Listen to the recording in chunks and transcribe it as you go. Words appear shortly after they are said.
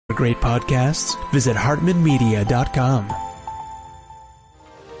For great podcasts, visit hartmanmedia.com.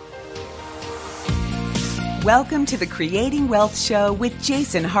 Welcome to the Creating Wealth Show with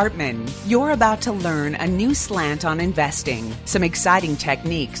Jason Hartman. You're about to learn a new slant on investing, some exciting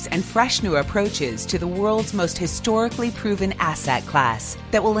techniques, and fresh new approaches to the world's most historically proven asset class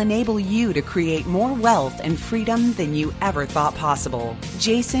that will enable you to create more wealth and freedom than you ever thought possible.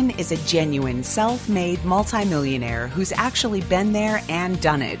 Jason is a genuine self-made multimillionaire who's actually been there and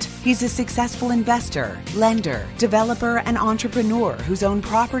done it. He's a successful investor, lender, developer, and entrepreneur who's owned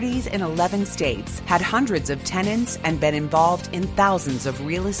properties in 11 states, had hundreds of tenants, and been involved in thousands of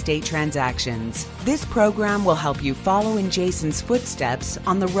real estate transactions. This program will help you follow in Jason's footsteps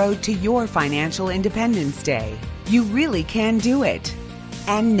on the road to your financial independence day. You really can do it.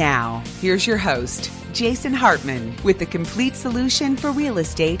 And now, here's your host, Jason Hartman, with the complete solution for real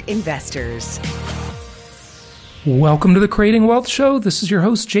estate investors. Welcome to the Creating Wealth Show. This is your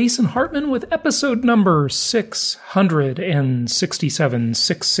host, Jason Hartman, with episode number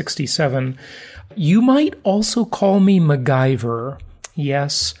 667. You might also call me MacGyver.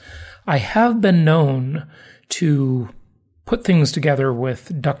 Yes, I have been known to put things together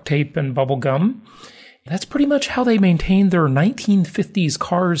with duct tape and bubble gum. That's pretty much how they maintained their 1950s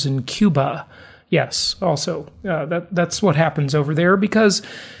cars in Cuba. Yes, also, that's what happens over there because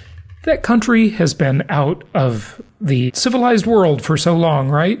that country has been out of the civilized world for so long,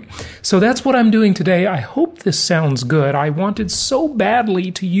 right? So that's what I'm doing today. I hope this sounds good. I wanted so badly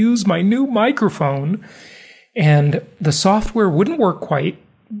to use my new microphone, and the software wouldn't work quite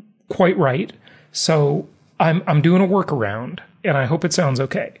right. So I'm doing a workaround, and I hope it sounds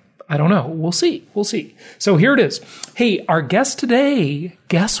okay. I don't know. We'll see. So here it is. Hey, our guest today,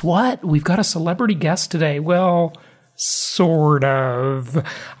 guess what? We've got a celebrity guest today. Well, sort of.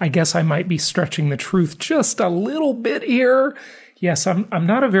 I guess I might be stretching the truth just a little bit here. Yes, I'm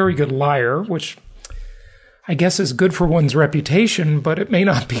not a very good liar, which I guess is good for one's reputation, but it may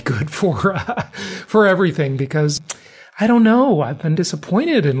not be good for everything because I don't know. I've been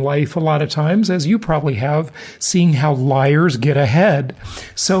disappointed in life a lot of times, as you probably have, seeing how liars get ahead.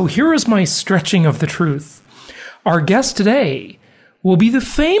 So here is my stretching of the truth. Our guest today will be the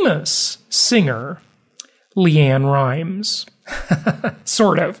famous singer Leann Rimes.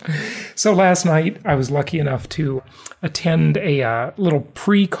 Sort of. So last night, I was lucky enough to attend a little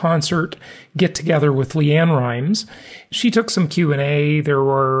pre-concert get-together with Leann Rimes. She took some Q&A. There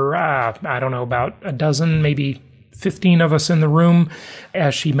were, I don't know, about a dozen, maybe 15 of us in the room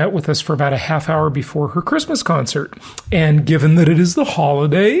as she met with us for about a half hour before her Christmas concert. And given that it is the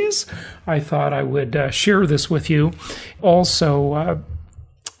holidays, I thought I would share this with you. Also,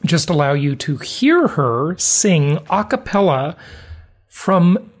 just allow you to hear her sing acapella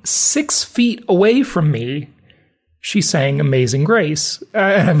from 6 feet away from me. She sang Amazing Grace.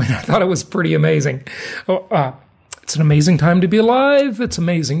 I thought it was pretty amazing. It's an amazing time to be alive. It's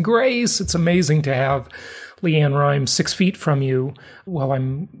amazing grace. It's amazing to have Leann Rimes 6 feet from you while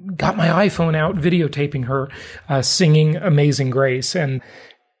I'm got my iPhone out videotaping her singing Amazing Grace. And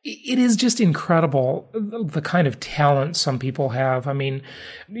it is just incredible, the kind of talent some people have. I mean,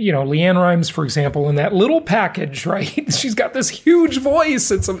 you know, Leann Rimes, for example, in that little package, right? She's got this huge voice.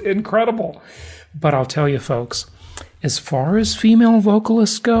 It's incredible. But I'll tell you, folks, as far as female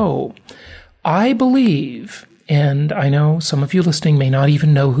vocalists go, I believe, and I know some of you listening may not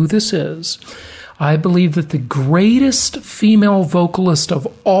even know who this is, I believe that the greatest female vocalist of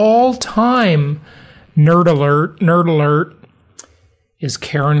all time, nerd alert, is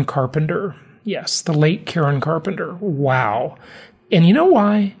Karen Carpenter. Yes, the late Karen Carpenter. Wow. And you know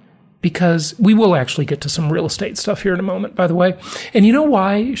why? Because we will actually get to some real estate stuff here in a moment, by the way. And you know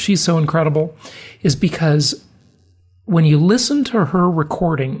why she's so incredible? Is because when you listen to her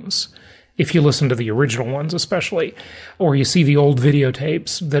recordings, if you listen to the original ones especially, or you see the old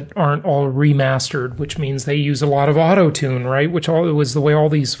videotapes that aren't all remastered, which means they use a lot of auto-tune, right? Which was the way all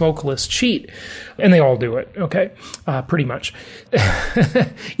these vocalists cheat. And they all do it, okay? Pretty much.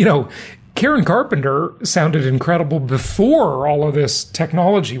 You know, Karen Carpenter sounded incredible before all of this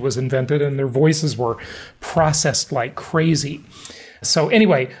technology was invented and their voices were processed like crazy. So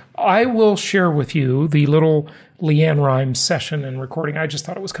anyway, I will share with you the little Leann Rimes session and recording. I just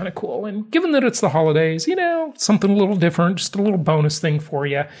thought it was kind of cool. And given that it's the holidays, you know, something a little different, just a little bonus thing for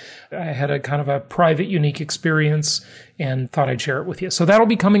you. I had a kind of a private, unique experience and thought I'd share it with you. So that'll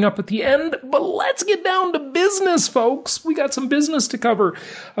be coming up at the end, but let's get down to business, folks. We got some business to cover.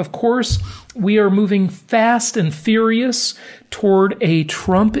 Of course, we are moving fast and furious toward a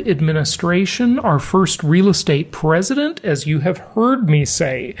Trump administration, our first real estate president, as you have heard me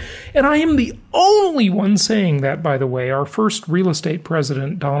say. And I am the only one saying that that, by the way. Our first real estate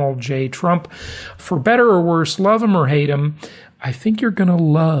president, Donald J. Trump, for better or worse, love him or hate him, I think you're going to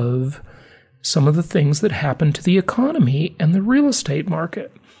love some of the things that happen to the economy and the real estate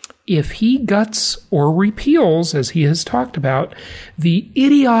market. If he guts or repeals, as he has talked about, the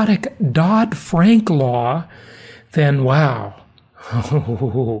idiotic Dodd-Frank law, then wow.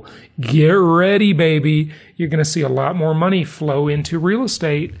 Get ready, baby. You're going to see a lot more money flow into real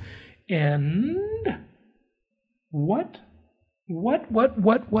estate. And what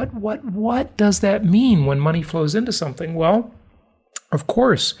does that mean when money flows into something? Well, of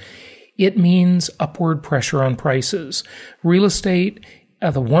course, it means upward pressure on prices. Real estate,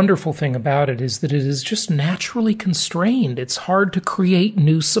 the wonderful thing about it is that it is just naturally constrained. It's hard to create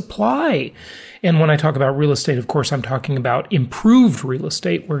new supply. And when I talk about real estate, of course, I'm talking about improved real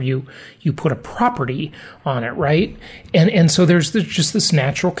estate where you put a property on it, right? And so there's just this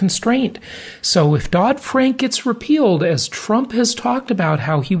natural constraint. So if Dodd-Frank gets repealed, as Trump has talked about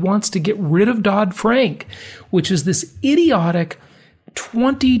how he wants to get rid of Dodd-Frank, which is this idiotic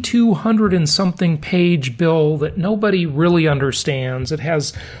 2,200 and something page bill that nobody really understands. It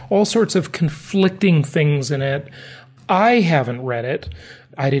has all sorts of conflicting things in it. I haven't read it.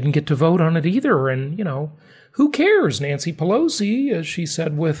 I didn't get to vote on it either. And, who cares? Nancy Pelosi, as she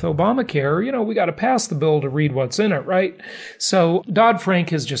said with Obamacare, we got to pass the bill to read what's in it, right? So Dodd-Frank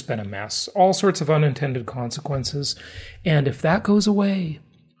has just been a mess. All sorts of unintended consequences. And if that goes away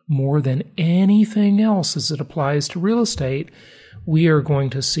more than anything else as it applies to real estate, we are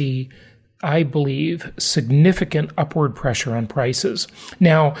going to see, I believe, significant upward pressure on prices.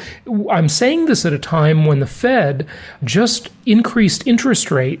 Now, I'm saying this at a time when the Fed just increased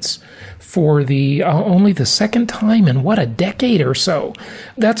interest rates for the only the second time in, a decade or so.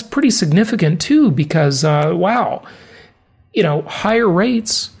 That's pretty significant, too, because, higher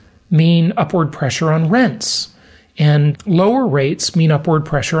rates mean upward pressure on rents, and lower rates mean upward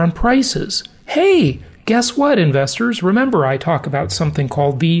pressure on prices. Hey, guess what, investors? Remember, I talk about something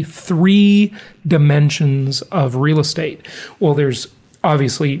called the 3 dimensions of real estate. Well, there's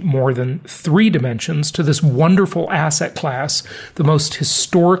obviously more than 3 dimensions to this wonderful asset class, the most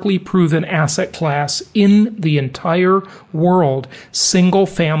historically proven asset class in the entire world,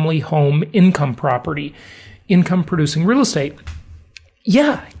 single-family home income property, income-producing real estate.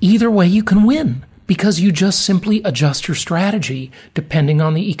 Yeah, either way you can win, because you just simply adjust your strategy depending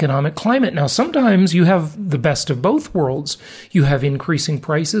on the economic climate. Now, sometimes you have the best of both worlds. You have increasing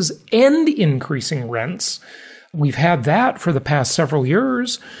prices and increasing rents. We've had that for the past several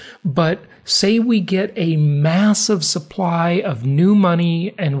years, but say we get a massive supply of new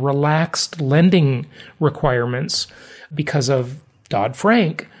money and relaxed lending requirements because of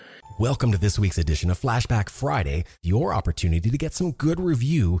Dodd-Frank. Welcome to this week's edition of Flashback Friday, your opportunity to get some good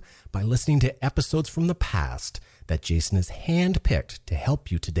review by listening to episodes from the past that Jason has handpicked to help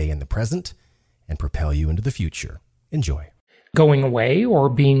you today in the present and propel you into the future. Enjoy. Going away or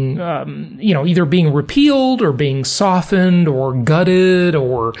being, either being repealed or being softened or gutted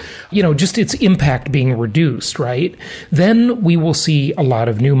or, just its impact being reduced, right? Then we will see a lot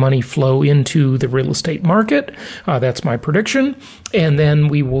of new money flow into the real estate market. That's my prediction. And then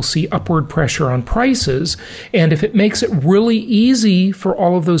we will see upward pressure on prices. And if it makes it really easy for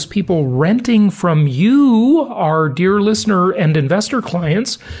all of those people renting from you, our dear listener and investor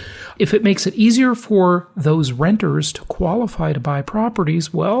clients, if it makes it easier for those renters to qualify to buy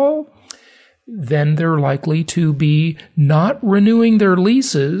properties, well, then they're likely to be not renewing their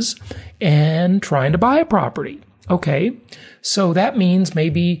leases and trying to buy a property. Okay, so that means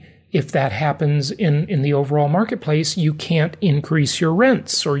maybe if that happens in the overall marketplace, you can't increase your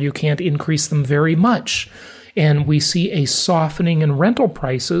rents or you can't increase them very much. And we see a softening in rental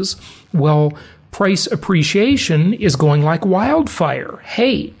prices. Well, price appreciation is going like wildfire.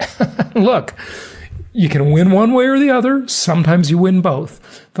 Hey, look, you can win one way or the other. Sometimes you win both.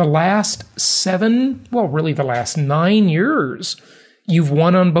 The last 9 years, you've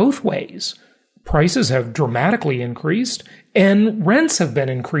won on both ways. Prices have dramatically increased and rents have been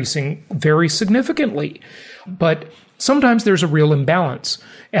increasing very significantly. But sometimes there's a real imbalance,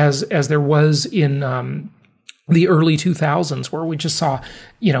 as there was in the early 2000s, where we just saw,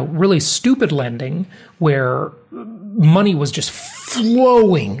 really stupid lending where money was just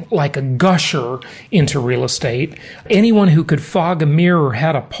flowing like a gusher into real estate. Anyone who could fog a mirror,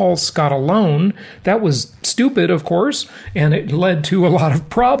 had a pulse, got a loan. That was stupid, of course, and it led to a lot of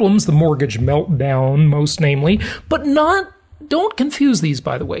problems, the mortgage meltdown, most namely. But don't confuse these,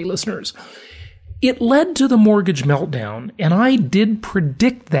 by the way, listeners. It led to the mortgage meltdown, and I did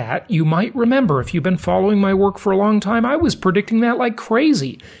predict that. You might remember, if you've been following my work for a long time, I was predicting that like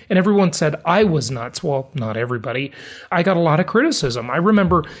crazy. And everyone said I was nuts. Well, not everybody. I got a lot of criticism. I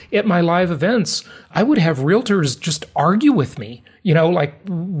remember at my live events, I would have realtors just argue with me, like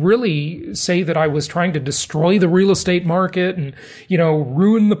really say that I was trying to destroy the real estate market and,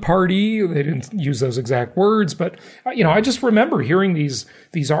 ruin the party. They didn't use those exact words, but, I just remember hearing these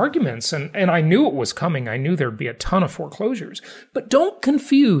arguments, and I knew it was coming. I knew there'd be a ton of foreclosures. But don't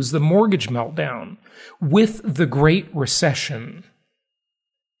confuse the mortgage meltdown with the Great Recession.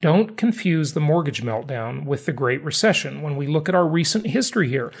 Don't confuse the mortgage meltdown with the Great Recession. When we look at our recent history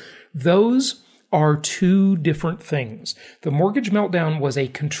here, those are two different things. The mortgage meltdown was a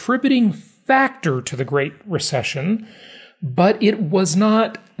contributing factor to the Great Recession, but it was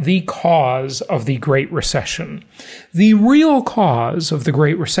not the cause of the Great Recession. The real cause of the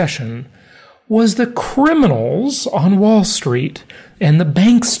Great Recession was the criminals on Wall Street and the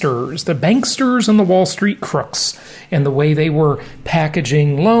banksters and the Wall Street crooks, and the way they were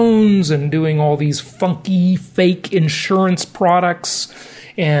packaging loans and doing all these funky fake insurance products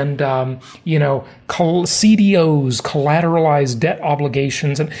and, CDOs, collateralized debt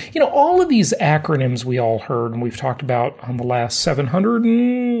obligations, and, all of these acronyms we all heard and we've talked about on the last 700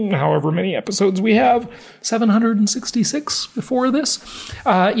 and however many episodes we have, 766 before this.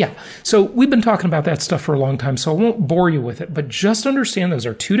 So we've been talking about that stuff for a long time, so I won't bore you with it, but just understand those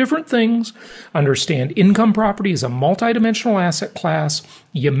are two different things. Understand income property is a multidimensional asset class.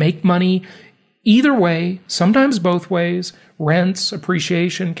 You make money either way, sometimes both ways, rents,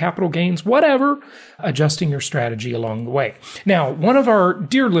 appreciation, capital gains, whatever, adjusting your strategy along the way. Now, one of our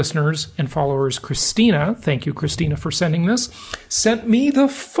dear listeners and followers, Christina, thank you, Christina, for sending this, sent me the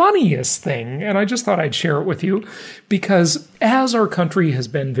funniest thing, and I just thought I'd share it with you, because as our country has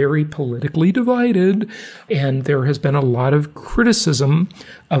been very politically divided, and there has been a lot of criticism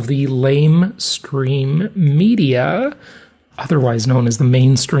of the lamestream media, otherwise known as the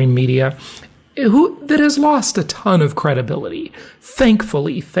mainstream media, that has lost a ton of credibility.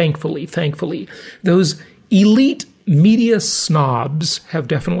 Thankfully. Those elite media snobs have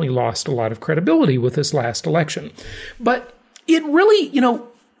definitely lost a lot of credibility with this last election. But it really,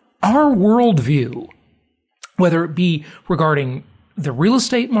 our worldview, whether it be regarding the real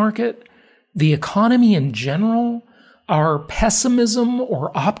estate market, the economy in general, our pessimism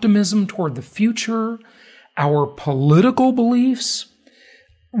or optimism toward the future, our political beliefs,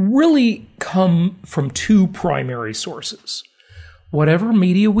 really come from two primary sources. Whatever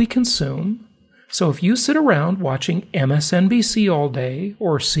media we consume. So if you sit around watching MSNBC all day,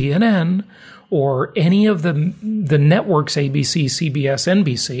 or CNN, or any of the networks, ABC, CBS,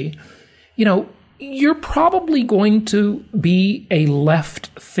 NBC, you're probably going to be a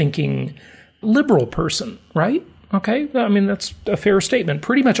left-thinking liberal person, right? Okay? I mean, that's a fair statement.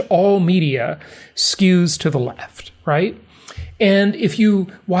 Pretty much all media skews to the left, right? And if you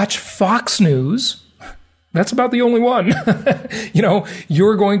watch Fox News, that's about the only one.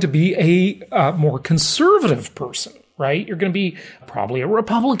 You're going to be a more conservative person, right? You're going to be probably a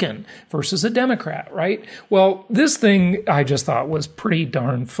Republican versus a Democrat, right? Well, this thing I just thought was pretty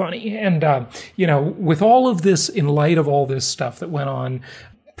darn funny. And, with all of this, in light of all this stuff that went on,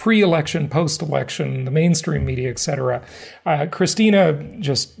 pre-election, post-election, the mainstream media, etc. Christina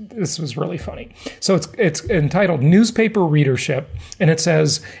this was really funny. So it's entitled Newspaper Readership, and it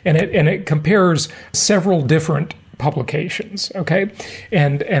says, and it compares several different publications, okay?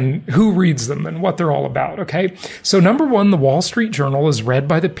 And who reads them and what they're all about, okay? So number one, the Wall Street Journal is read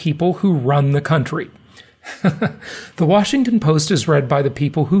by the people who run the country. The Washington Post is read by the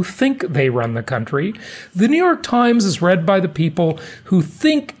people who think they run the country. The New York Times is read by the people who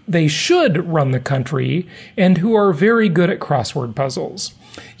think they should run the country and who are very good at crossword puzzles.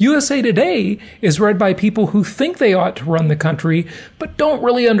 USA Today is read by people who think they ought to run the country but don't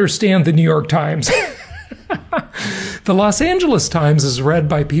really understand the New York Times. The Los Angeles Times is read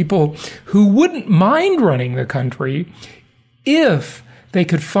by people who wouldn't mind running the country if they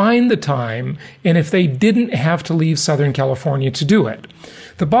could find the time and if they didn't have to leave Southern California to do it.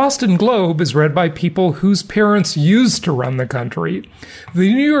 The Boston Globe is read by people whose parents used to run the country.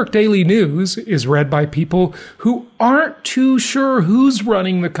 The New York Daily News is read by people who aren't too sure who's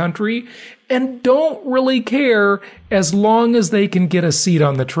running the country and don't really care as long as they can get a seat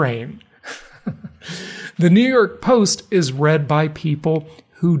on the train. The New York Post is read by people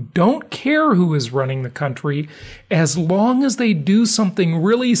who don't care who is running the country as long as they do something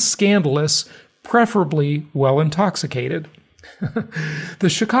really scandalous, preferably well intoxicated. The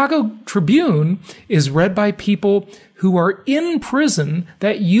Chicago Tribune is read by people who are in prison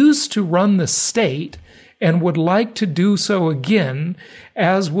that used to run the state and would like to do so again,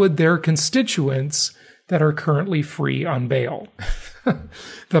 as would their constituents that are currently free on bail.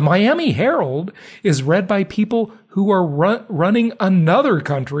 The Miami Herald is read by people who are running another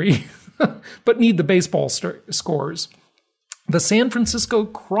country but need the baseball scores. The San Francisco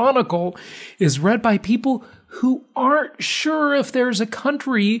Chronicle is read by people who aren't sure if there's a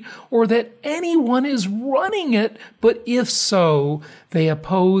country or that anyone is running it, but if so, they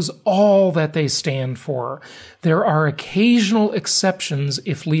oppose all that they stand for. There are occasional exceptions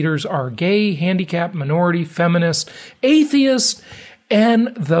if leaders are gay, handicapped, minority, feminist, atheist, and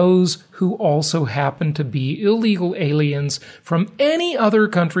those who also happen to be illegal aliens from any other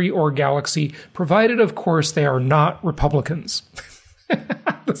country or galaxy, provided, of course, they are not Republicans.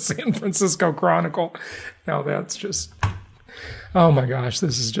 The San Francisco Chronicle. Now that's just, oh my gosh,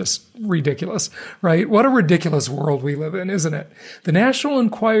 this is just ridiculous, right? What a ridiculous world we live in, isn't it? The National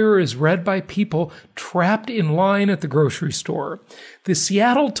Enquirer is read by people trapped in line at the grocery store. The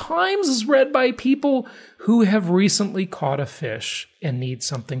Seattle Times is read by people who have recently caught a fish and need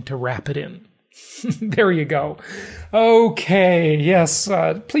something to wrap it in. There you go. Okay, yes,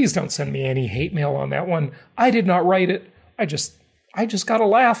 please don't send me any hate mail on that one. I did not write it. I just got a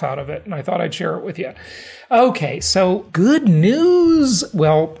laugh out of it, and I thought I'd share it with you. Okay, so good news.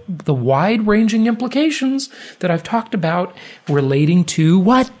 Well, the wide-ranging implications that I've talked about relating to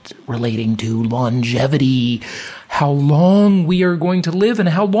what? Relating to longevity, how long we are going to live and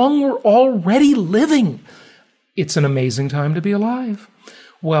how long we're already living. It's an amazing time to be alive.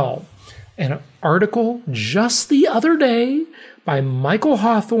 Well, an article just the other day by Michael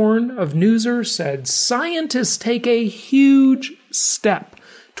Hawthorne of Newser said scientists take a huge step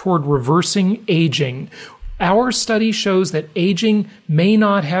toward reversing aging. Our study shows that aging may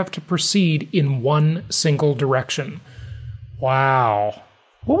not have to proceed in one single direction. Wow.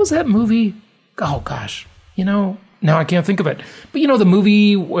 What was that movie? Oh, gosh. Now I can't think of it. But the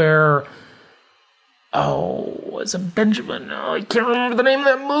movie where, was it Benjamin? I can't remember the name of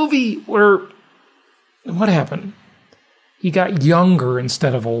that movie. What happened? He got younger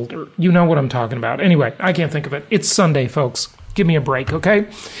instead of older. You know what I'm talking about. Anyway, I can't think of it. It's Sunday, folks. Give me a break, okay?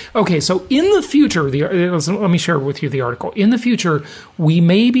 Okay, so in the future, let me share with you the article. In the future, we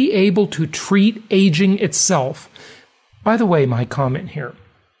may be able to treat aging itself. By the way, my comment here.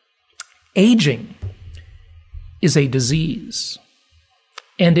 Aging is a disease,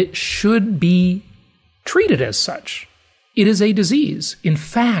 and it should be treated as such. It is a disease. In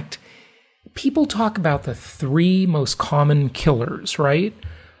fact, people talk about the 3 most common killers, right?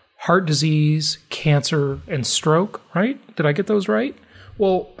 Heart disease, cancer, and stroke, right? Did I get those right?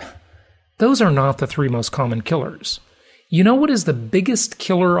 Well, those are not the 3 most common killers. You know what is the biggest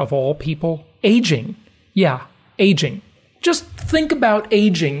killer of all people? Aging. Yeah, aging. Just think about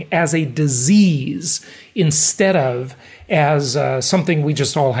aging as a disease instead of as something we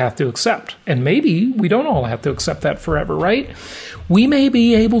just all have to accept. And maybe we don't all have to accept that forever, right? We may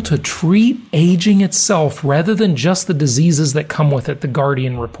be able to treat aging itself rather than just the diseases that come with it, The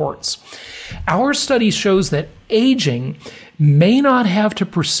Guardian reports. Our study shows that aging may not have to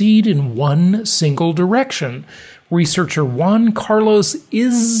proceed in one single direction. Researcher Juan Carlos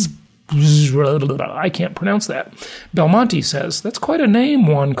I can't pronounce that. Belmonte says, that's quite a name,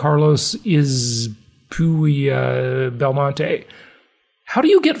 Juan Carlos Belmonte. How do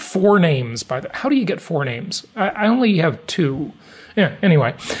you get 4 names How do you get 4 names? I only have 2. Yeah,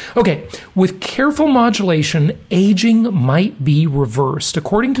 anyway. Okay, with careful modulation, aging might be reversed.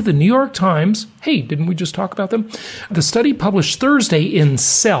 According to the New York Times, hey, didn't we just talk about them? The study published Thursday in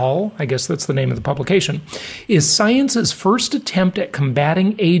Cell, I guess that's the name of the publication, is science's first attempt at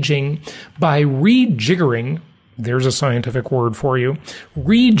combating aging by rejiggering, there's a scientific word for you,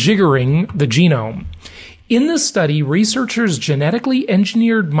 rejiggering the genome. In this study, researchers genetically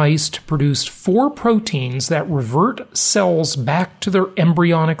engineered mice to produce 4 proteins that revert cells back to their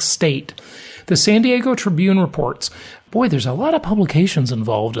embryonic state. The San Diego Tribune reports, boy, there's a lot of publications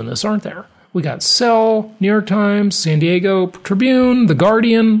involved in this, aren't there? We got Cell, New York Times, San Diego Tribune, The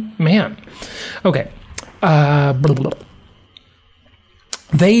Guardian, man. Okay. Blah, blah, blah.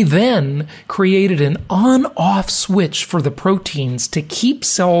 They then created an on-off switch for the proteins to keep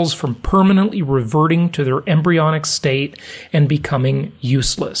cells from permanently reverting to their embryonic state and becoming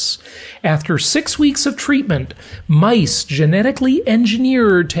useless. After 6 weeks of treatment, mice genetically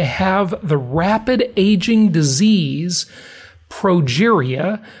engineered to have the rapid aging disease,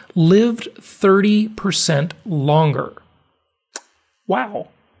 progeria, lived 30% longer. Wow.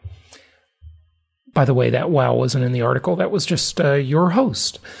 By the way, that wow wasn't in the article. That was just your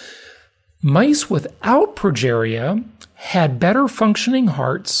host. Mice without progeria had better functioning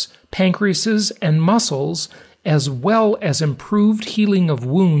hearts, pancreases, and muscles, as well as improved healing of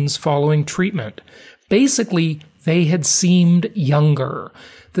wounds following treatment. Basically, they had seemed younger.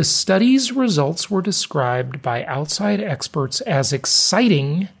 The study's results were described by outside experts as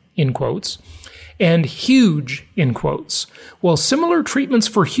exciting, in quotes, and huge, in quotes. While similar treatments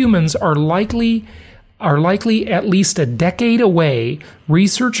for humans are likely at least a decade away,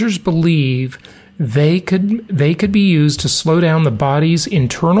 researchers believe they could be used to slow down the body's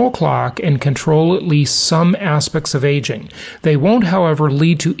internal clock and control at least some aspects of aging. They won't, however,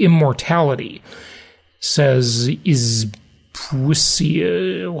 lead to immortality, says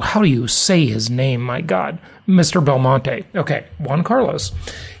how do you say his name, my God? Mr. Belmonte. Okay, Juan Carlos.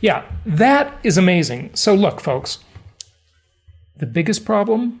 Yeah, that is amazing. So look, folks, the biggest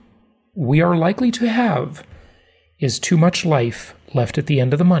problem we are likely to have is too much life left at the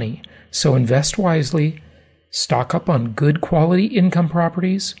end of the money. So invest wisely, stock up on good quality income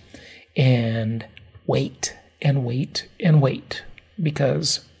properties, and wait and wait and wait,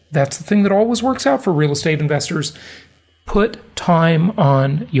 because that's the thing that always works out for real estate investors. Put time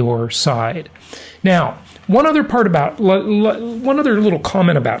on your side. Now, one other little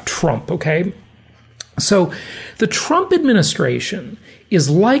comment about Trump, okay? So the Trump administration is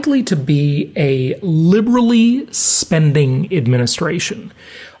likely to be a liberally spending administration.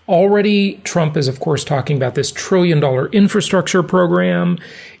 Already, Trump is, of course, talking about this $1 trillion infrastructure program.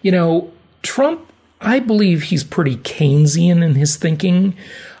 You know, Trump, I believe he's pretty Keynesian in his thinking.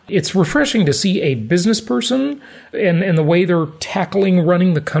 It's refreshing to see a business person and the way they're tackling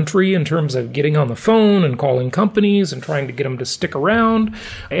running the country in terms of getting on the phone and calling companies and trying to get them to stick around.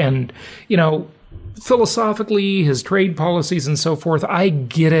 And, you know, philosophically, his trade policies and so forth, I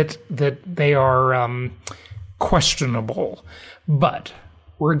get it that they are questionable. But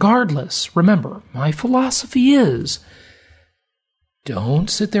regardless, remember, my philosophy is don't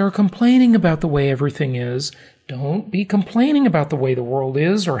sit there complaining about the way everything is. Don't be complaining about the way the world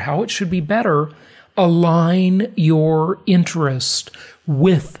is or how it should be better. Align your interest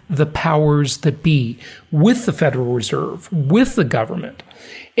with the powers that be, with the Federal Reserve, with the government.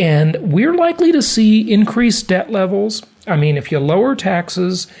 And we're likely to see increased debt levels. I mean, if you lower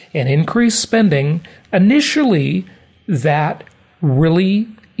taxes and increase spending, initially that really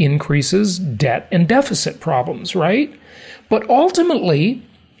increases debt and deficit problems, right? But ultimately,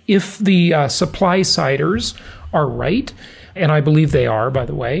 if the supply-siders are right, and I believe they are, by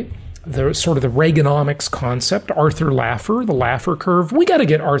the way, the sort of the Reaganomics concept, Arthur Laffer, the Laffer curve. We got to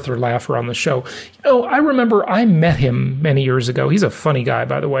get Arthur Laffer on the show. You know, I remember I met him many years ago. He's a funny guy,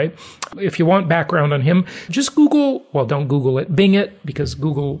 by the way. If you want background on him, just Google, well, don't Google it, Bing it, because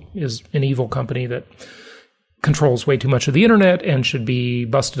Google is an evil company that controls way too much of the internet and should be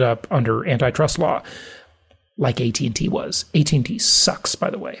busted up under antitrust law, like AT&T was. AT&T sucks, by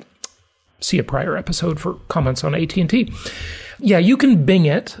the way. See a prior episode for comments on AT&T. Yeah, you can Bing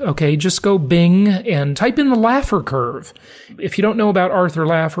it, okay? Just go Bing and type in the Laffer curve. If you don't know about Arthur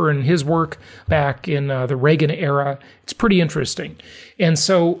Laffer and his work back in the Reagan era, it's pretty interesting. And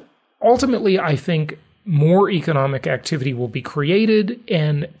so ultimately, I think more economic activity will be created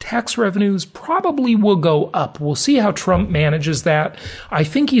and tax revenues probably will go up. We'll see how Trump manages that. I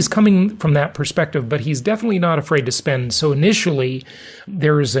think he's coming from that perspective, but he's definitely not afraid to spend. So initially,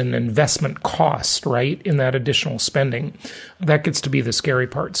 there is an investment cost, right, in that additional spending. That gets to be the scary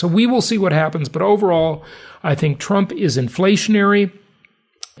part. So we will see what happens. But overall, I think Trump is inflationary,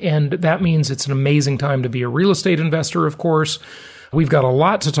 and that means it's an amazing time to be a real estate investor, of course. We've got a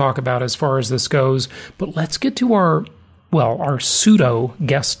lot to talk about as far as this goes, but let's get to our pseudo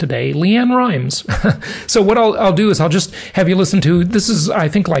guest today, Leann Rimes. So what I'll do is I'll just have you listen to, this is, I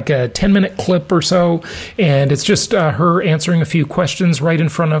think, like a 10-minute clip or so, and it's just her answering a few questions right in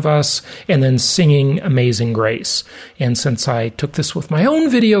front of us and then singing Amazing Grace. And since I took this with my own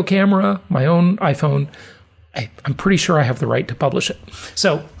video camera, my own iPhone, I'm pretty sure I have the right to publish it.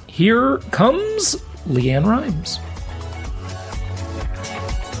 So here comes Leann Rimes.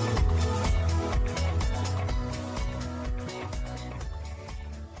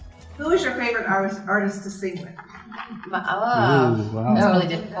 Who is your favorite artist to sing with? Wow. That's really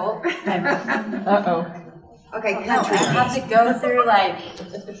difficult. Uh-oh. Okay, No, I have to go through, like,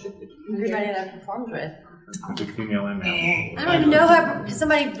 everybody that I've performed with. Female and male. I don't even know who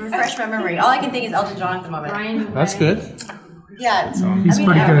somebody refresh my memory. All I can think is Elton John at the moment. That's good. Yeah. He's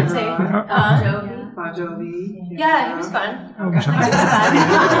pretty I good. would say, Bon Jovi. Yeah, he was fun. Oh, He was fun.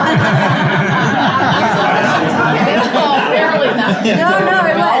 No,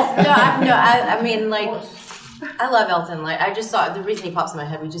 it was. No, No, I mean, like, I love Elton. Like, I just saw, the reason he pops in my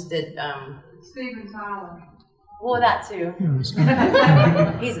head, we just did, Steven Tyler. well, that too. He's Written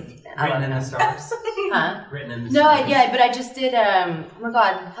in the stars. Huh? Written in the No, stars. yeah, but I just did, oh my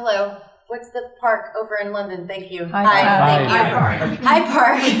God, hello. What's the park over in London? Thank you. Hyde Thank Park. you. Hyde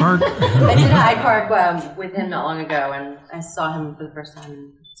Park. I did Hyde Park with him not long ago, and I saw him for the first time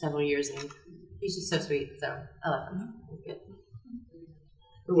in several years, and he's just so sweet, so I love him. He's good.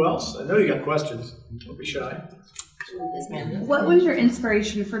 Who else? I know you got questions. Don't be shy. This man. What was your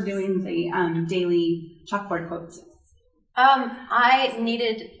inspiration for doing the daily chalkboard quotes? I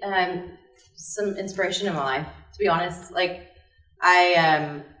needed some inspiration in my life, to be honest. Like,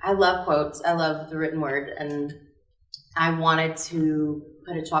 I love quotes. I love the written word, and I wanted to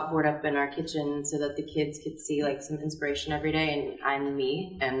put a chalkboard up in our kitchen so that the kids could see like some inspiration every day, and I'm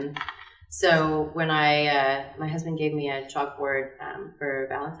me. And so when my husband gave me a chalkboard for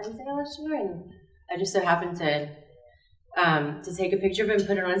Valentine's Day last year, and I just so happened to take a picture of it and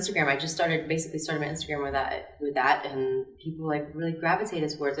put it on Instagram. I just started my Instagram with that, and people like really gravitated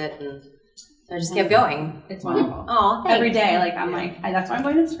towards it, and I just kept going. It's wonderful. Oh, every day, like I'm like, that's why I'm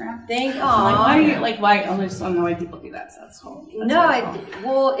going to Instagram. Why? I just don't know why people do that. So that's cool.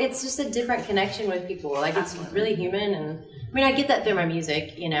 Well, it's just a different connection with people. Like, it's really human, and I mean, I get that through my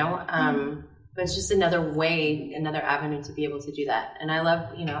music, you know. But it's just another way, another avenue to be able to do that. And I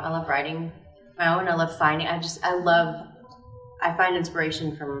love writing my own. I love finding. I find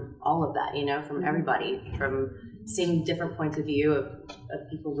inspiration from all of that, you know, from everybody, from seeing different points of view of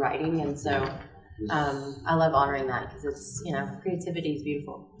people's writing, and so I love honoring that because it's, you know, creativity is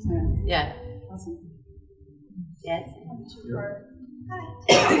beautiful. Yeah. Awesome. Yes.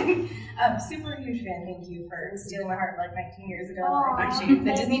 Hi. Super huge fan. Thank you for stealing my heart like 19 years ago. Actually,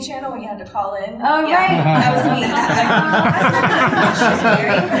 the Disney Channel when you had to call in. Oh, yeah, right. That was me.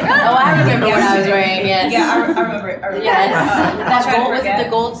 I remember what I was wearing. Yes. Yeah, I remember it. That the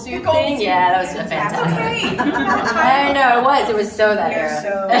gold suit thing. Yeah, that was fantastic. Okay. I know it was. It was so that era.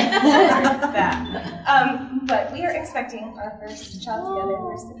 So that. But we are expecting our first child together.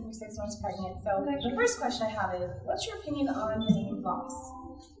 We're 6 months pregnant. So the first question I have is, what's your opinion on the name Voss?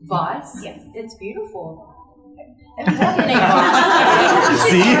 Voss? Yes. It's beautiful. See?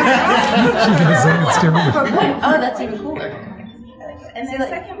 Oh, that's even cooler. And then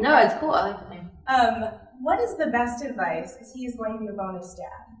second, no, it's cool. I like the name. What is the best advice? Because he is going to be a bonus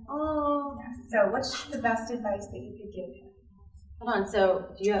dad. Oh. So what's the best advice that you could give him? Hold on. So,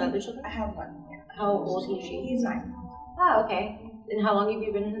 do you have other children? I have one. Yeah. How old is she? He's 9. Oh, okay. And how long have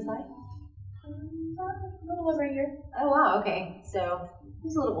you been in his life? A little over a year. Oh, wow. Okay. So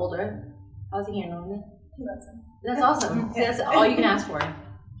he's a little older. How's he handling it? He loves him. That's awesome. See, that's all you can ask for.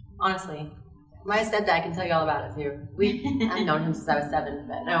 Honestly, my stepdad can tell you all about it too. I've known him since I was 7,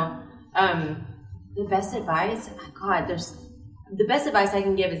 but no. The best advice, the best advice I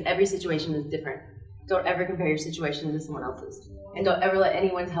can give is every situation is different. Don't ever compare your situation to someone else's, and don't ever let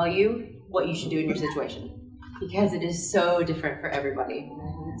anyone tell you what you should do in your situation, because it is so different for everybody.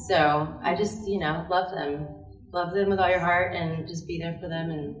 So I just, love them with all your heart, and just be there for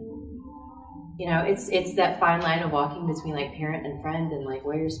them. And it's that fine line of walking between like parent and friend, and like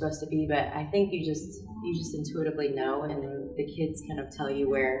where you're supposed to be. But I think you just intuitively know, and the kids kind of tell you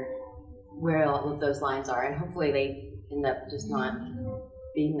where all of those lines are, and hopefully they end up just not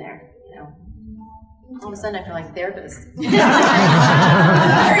being there. All of a sudden I feel like a therapist. Sorry.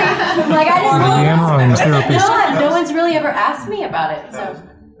 Like I didn't know. No one's really ever asked me about it. So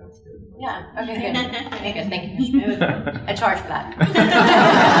yeah. Okay, good. Okay, good. Thank you. I charge for that.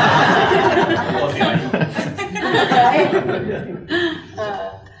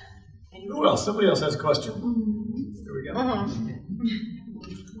 Who else? Somebody else has a question. Here we go.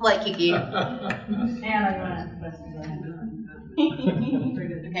 Like Kiki. Anna, you want to ask a question? Go ahead.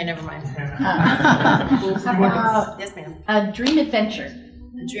 Okay, never mind. Yes, ma'am. A dream adventure.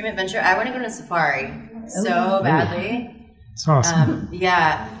 A dream adventure? I want to go on a safari so badly. It's awesome.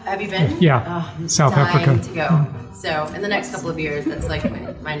 Yeah. Have you been? Yeah. Oh, I'm South dying Africa. to go. So in the next couple of years, that's like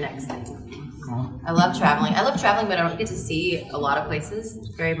my next thing. I love traveling. But I don't get to see a lot of places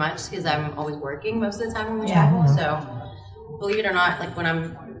very much because I'm always working most of the time when we travel. So believe it or not, like when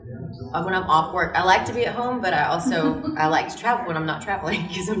I'm off work, I like to be at home, but I like to travel when I'm not traveling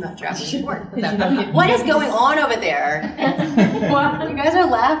because I'm not traveling to work. So, what is going on over there? You guys are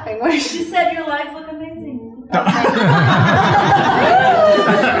laughing. What is She said your life look amazing. Thank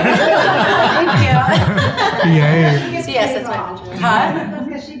you. Yay. Yes, that's my adventure. Huh?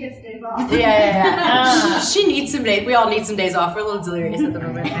 Because she gets days off. Yeah. She needs some days. We all need some days off. We're a little delirious at the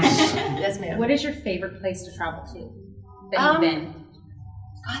moment. Yes, ma'am. What is your favorite place to travel to that you've been?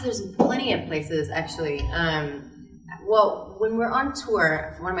 God, there's plenty of places actually. Well, when we're on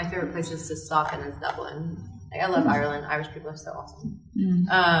tour, one of my favorite places to stop in is Dublin. Like, I love Ireland. Irish people are so awesome.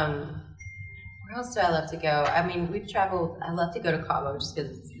 Where else do I love to go? I mean, we've traveled. I love to go to Cabo just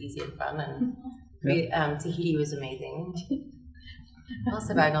because it's easy and fun, and Tahiti was amazing. What else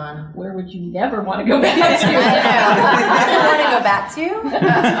have I gone? Where would you never want to go back to? I don't want to go back to.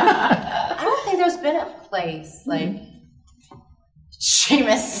 I don't think there's been a place like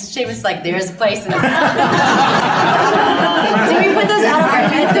Seamus, like there's a place. In so we put those out of our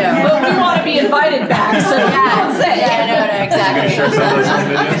head though. Well, we want to be invited back, so no, exactly.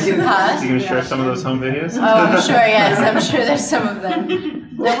 You gonna share some of those home videos? Oh, I'm sure. Yes, I'm sure there's some of them.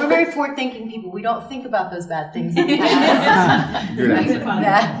 No, we're very forward-thinking people. We don't think about those bad things in the past.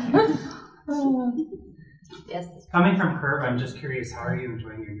 Yes. Coming from Curve, I'm just curious, how are you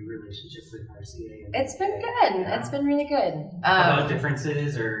enjoying your new relationship with RCA? It's been good. It's been really good. About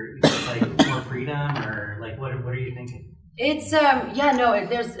differences, or like more freedom, or like what are you thinking? It's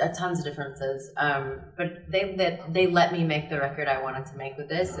there's tons of differences. But they let me make the record I wanted to make with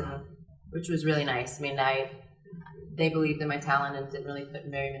this, and which was really nice. I mean, they believed in my talent and didn't really put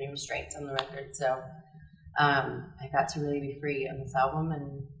very many restraints on the record, so I got to really be free on this album,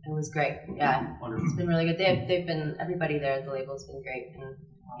 and it was great. Yeah, wonderful. It's been really good. They've been, everybody there at the label's been great, and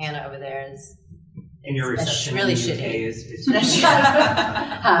Hannah over there is. And your reception really in the shitty. UK is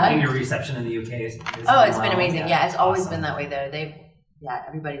And your reception in the UK is it's been amazing. Yeah, it's always been that way there.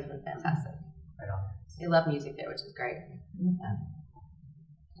 Everybody's been fantastic. Right on. They love music there, which is great. Yeah.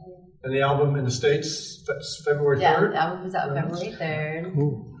 And the album in the States, February 3rd? Yeah, the album was out February 3rd. We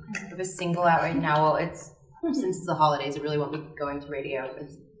have a single out right now. Well, since it's the holidays, it really won't be going to radio.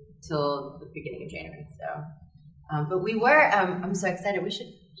 It's till the beginning of January. So, but we were. I'm so excited.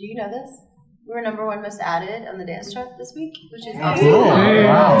 Do you know this? We were #1 most added on the dance chart this week, which is awesome. Cool.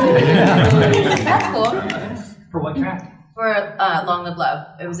 Wow. That's cool. For what track? For Long Live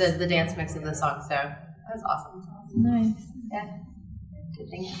Love. It was the dance mix of the song, so that was awesome. Nice. Yeah. Good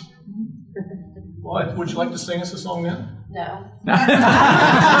thing. Well, would you like to sing us a song now? No. You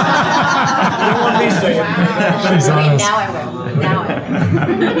don't want me singing. Wait, now I will.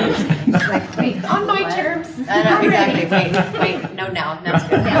 Like, wait, on my terms. No, exactly. Wait. No, now's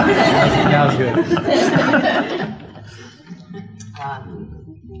good. Now's good.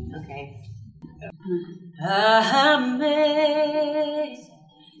 Okay. Amazing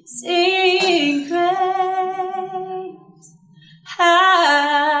grace,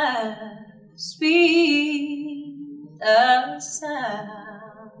 how sweet the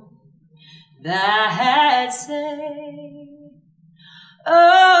sound that saved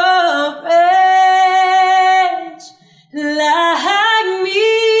a wretch like me.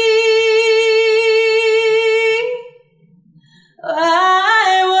 I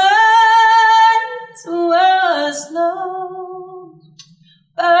once was lost,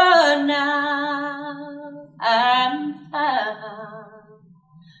 but now I'm found.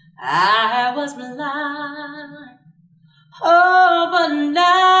 I was blind, oh, but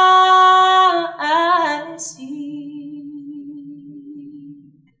now I see.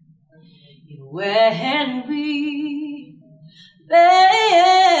 When we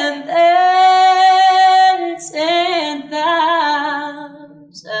bend there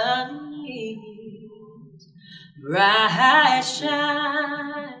 10,000 years, bright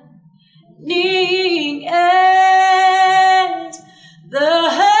shining as the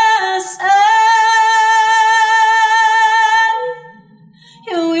sun,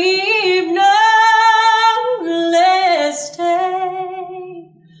 we've no less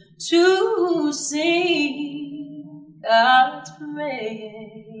day to sing God's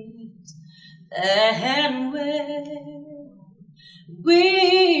praise than when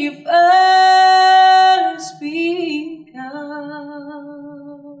we first begun.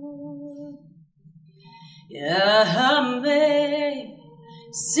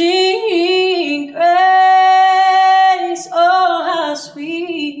 Amazing grace, oh how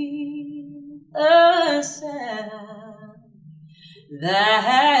sweet the sound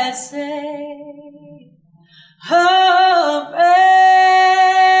that saved a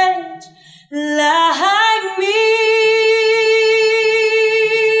wretch like me.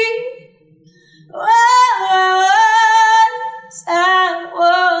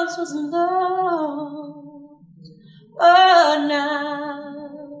 Once was lost, but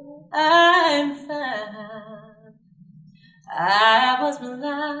now I'm found. I was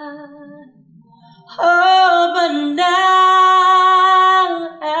blind, oh, but now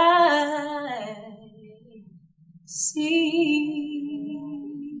I see.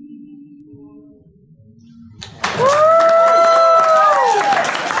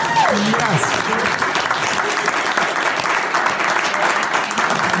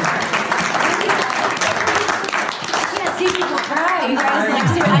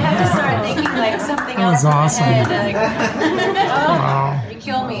 was awesome. Wow. You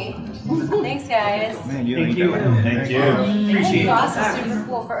kill me. Thanks, guys. Man, thank you. Appreciate it. Awesome, super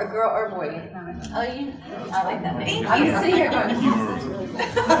cool for a girl or a boy. Oh, I like that. Thank you. I'm sitting here going.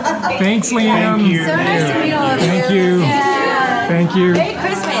 Thanks, Leann. So nice to meet all of you. Thank you. Yeah. Thank you. Merry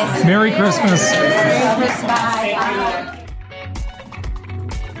Christmas. Merry Christmas. Bye.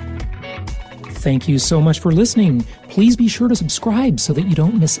 Thank you so much for listening. Please be sure to subscribe so that you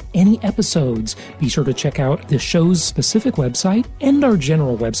don't miss any episodes. Be sure to check out the show's specific website and our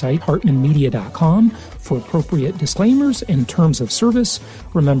general website, hartmanmedia.com, for appropriate disclaimers and terms of service.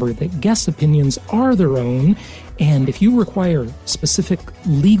 Remember that guest opinions are their own, and if you require specific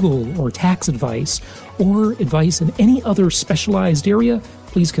legal or tax advice or advice in any other specialized area,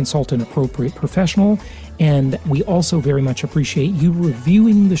 please consult an appropriate professional. And we also very much appreciate you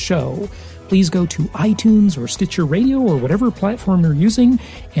reviewing the show. Please go to iTunes or Stitcher Radio or whatever platform you're using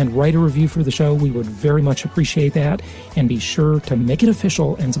and write a review for the show. We would very much appreciate that. And be sure to make it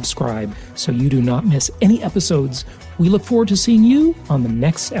official and subscribe so you do not miss any episodes. We look forward to seeing you on the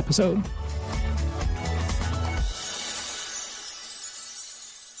next episode.